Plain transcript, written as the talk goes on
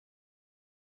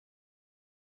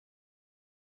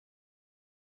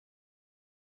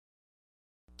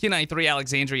Q93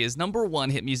 Alexandria's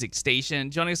 #1 hit music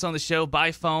station. Joining us on the show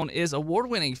by phone is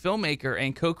award-winning filmmaker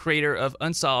and co-creator of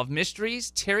Unsolved Mysteries,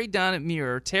 Dunn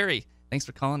Meurer. Terry, thanks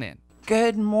for calling in.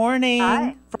 Good morning.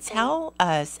 Hi. Tell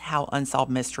us how Unsolved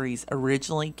Mysteries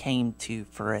originally came to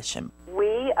fruition.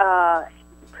 We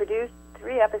produced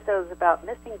 3 episodes about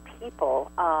missing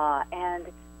people, and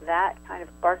that kind of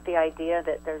sparked the idea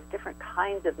that there's different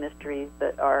kinds of mysteries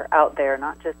that are out there,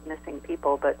 not just missing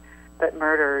people, but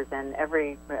murders and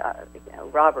every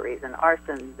robberies and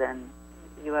arsons and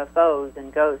UFOs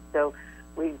and ghosts. So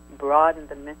we broadened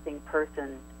the missing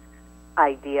person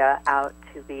idea out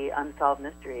to be unsolved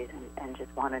mysteries, and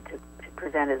just wanted to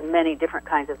present as many different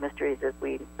kinds of mysteries as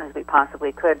we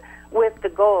possibly could, with the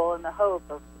goal and the hope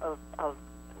of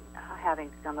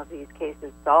having some of these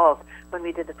cases solved. When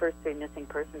we did the first 3 missing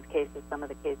persons cases, some of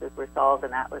the cases were solved,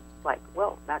 and that was like,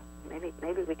 well, that's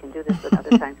maybe we can do this with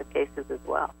other kinds of cases as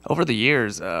well. Over the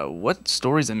years, what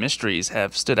stories and mysteries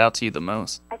have stood out to you the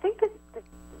most? I think that the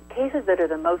cases that are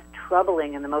the most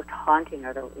troubling and the most haunting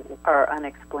are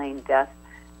unexplained death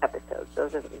episodes.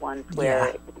 Those are the ones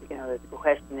where the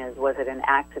question is, was it an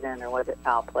accident, or was it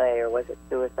foul play, or was it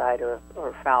suicide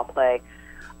or foul play?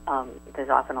 There's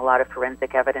often a lot of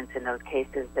forensic evidence in those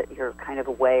cases that you're kind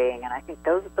of weighing, and I think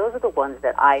those are the ones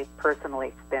that I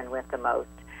personally spin with the most.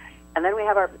 And then we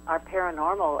have our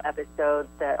paranormal episodes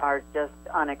that are just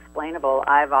unexplainable.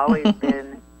 I've always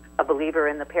been a believer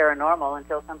in the paranormal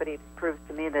until somebody proves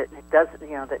to me that it does,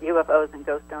 that UFOs and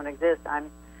ghosts don't exist. I'm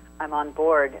on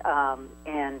board,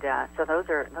 so those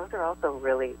are also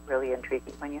really, really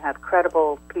intriguing when you have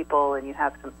credible people and you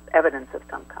have some evidence of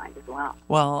some kind as well.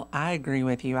 Well, I agree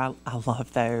with you. I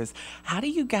love those. How do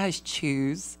you guys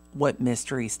choose what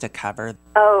mysteries to cover?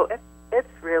 Oh, it's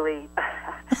really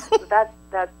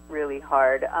that's really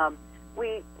hard.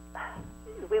 We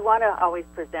want to always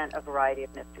present a variety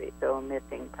of mysteries, so a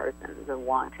missing persons, a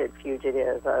wanted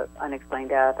fugitive, a unexplained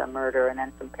death, a murder, and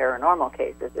then some paranormal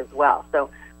cases as well. So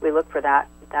we look for that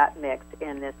mix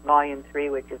in this Volume 3,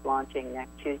 which is launching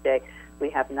next Tuesday. We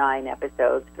have 9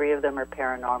 episodes. 3 of them are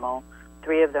paranormal,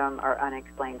 3 of them are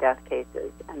unexplained death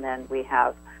cases, and then we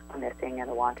have a missing and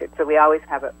a wanted. So we always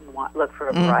look for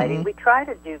a variety. We try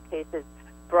to do cases,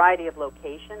 variety of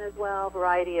location as well,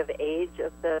 variety of age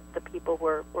of the people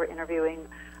we're interviewing.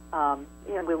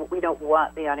 We don't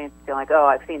want the audience to feel like, oh,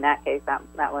 I've seen that case,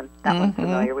 that one's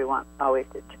familiar. We want always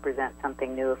to present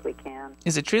something new if we can.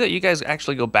 Is it true that you guys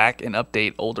actually go back and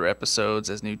update older episodes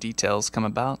as new details come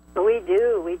about? We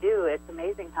do. It's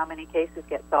amazing how many cases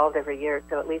get solved every year.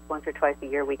 So at least once or twice a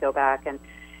year we go back and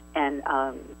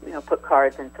put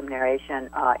cards and some narration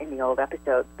in the old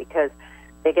episodes, because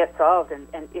they get solved.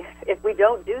 And if we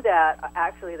don't do that,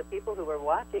 actually the people who are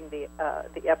watching the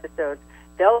episodes,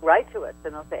 they'll write to us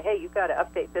and they'll say, hey, you've got to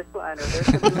update this one, or there's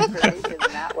some new information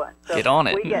in that one. So get on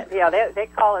it. They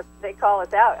call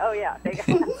us out. Oh yeah, they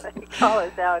call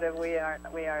us out, and we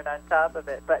aren't on top of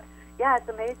it. But yeah, it's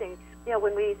amazing.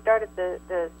 When we started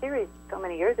the series so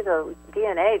many years ago,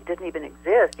 DNA didn't even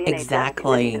exist. DNA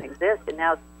Exactly. didn't even exist, and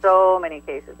now so many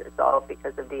cases are solved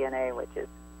because of DNA, which is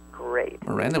great.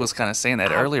 Miranda was kind of saying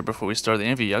that earlier before we started the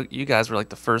interview. You guys were like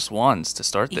the first ones to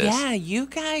start this. Yeah, you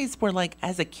guys were like,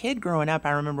 as a kid growing up,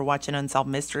 I remember watching Unsolved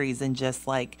Mysteries and just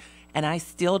like, and I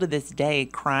still to this day,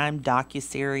 crime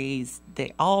docuseries,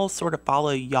 they all sort of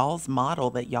follow y'all's model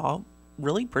that y'all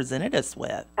really presented us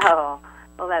with. Oh,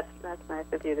 well, that's nice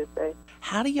of you to say.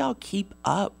 How do y'all keep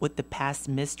up with the past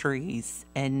mysteries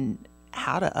and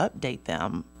how to update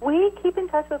them? We keep in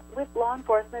touch with law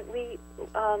enforcement. We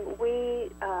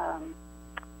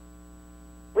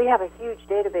have a huge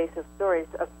database of stories,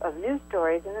 of news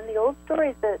stories, and then the old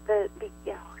stories that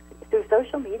through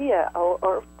social media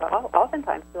or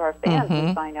oftentimes through our fans,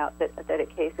 we find out that a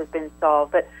case has been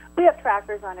solved. But we have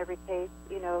trackers on every case,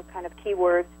 kind of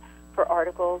keywords for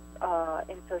articles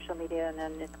in social media and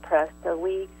then in the press. So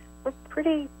we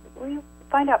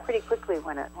find out pretty quickly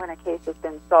when a case has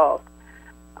been solved.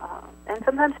 And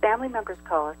sometimes family members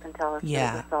call us and tell us that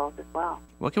it was solved as well.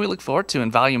 What can we look forward to in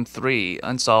Volume 3?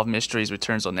 Unsolved Mysteries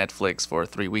returns on Netflix for a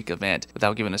 3-week event,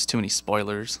 without giving us too many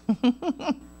spoilers.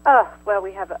 Well,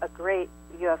 we have a great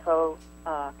UFO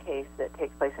case that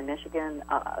takes place in Michigan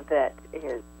that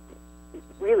is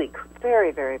really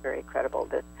very, very, very credible.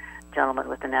 This gentleman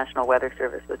with the National Weather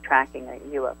Service was tracking a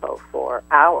UFO for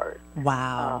hours.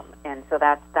 Wow. And so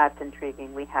that's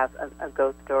intriguing. We have a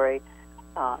ghost story.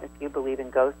 If you believe in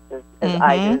ghosts, as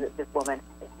I do, that this woman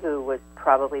who was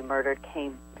probably murdered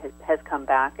has come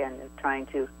back and is trying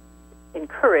to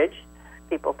encourage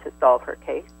people to solve her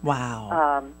case.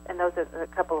 Wow. And those are a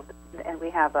couple of, and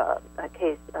we have a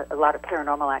case, a lot of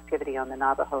paranormal activity on the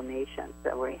Navajo Nation,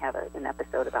 so we have an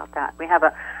episode about that. We have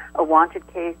a wanted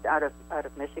case out of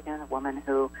Michigan, a woman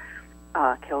who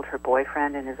killed her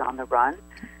boyfriend and is on the run.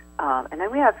 And then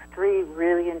we have 3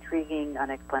 really intriguing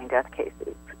unexplained death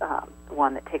cases.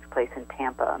 One that takes place in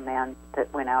Tampa, a man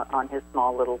that went out on his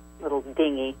small little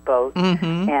dinghy boat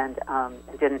and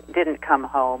didn't come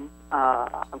home.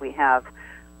 We have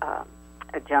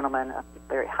a gentleman, a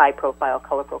very high-profile,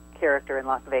 colorful character in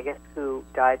Las Vegas who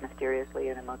died mysteriously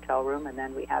in a motel room. And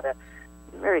then we had a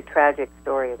very tragic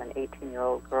story of an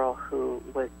 18-year-old girl who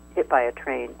was hit by a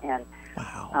train, and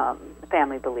the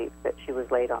family believes that she was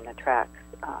laid on the tracks.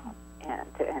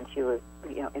 And she was,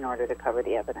 in order to cover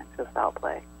the evidence of foul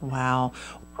play. Wow.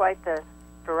 Quite the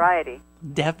variety.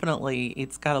 Definitely.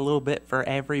 It's got a little bit for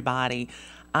everybody.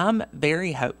 I'm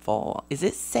very hopeful. Is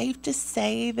it safe to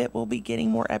say that we'll be getting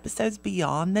more episodes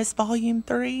beyond this Volume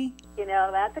 3?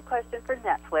 That's a question for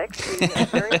Netflix. We are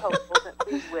very hopeful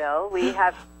that we will. We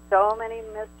have so many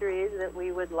mysteries that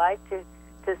we would like to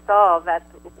solve. That's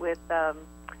with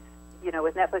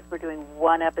Netflix, we're doing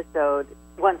one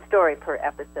story per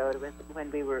episode.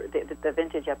 When we were the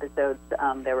vintage episodes,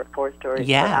 there were 4 stories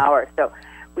per hour. So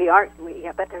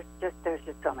but there's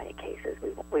just so many cases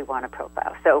we want to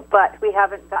profile. So, but we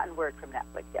haven't gotten word from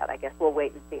Netflix yet. I guess we'll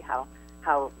wait and see how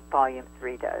Volume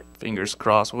 3 does. Fingers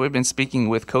crossed. Well, we've been speaking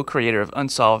with co-creator of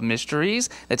Unsolved Mysteries.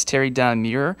 That's Terry Dunn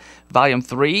Meurer. Volume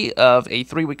 3 of a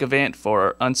 3-week event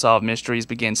for Unsolved Mysteries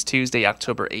begins Tuesday,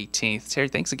 October 18th. Terry,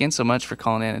 thanks again so much for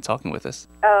calling in and talking with us.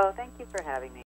 Oh, thank you for having me.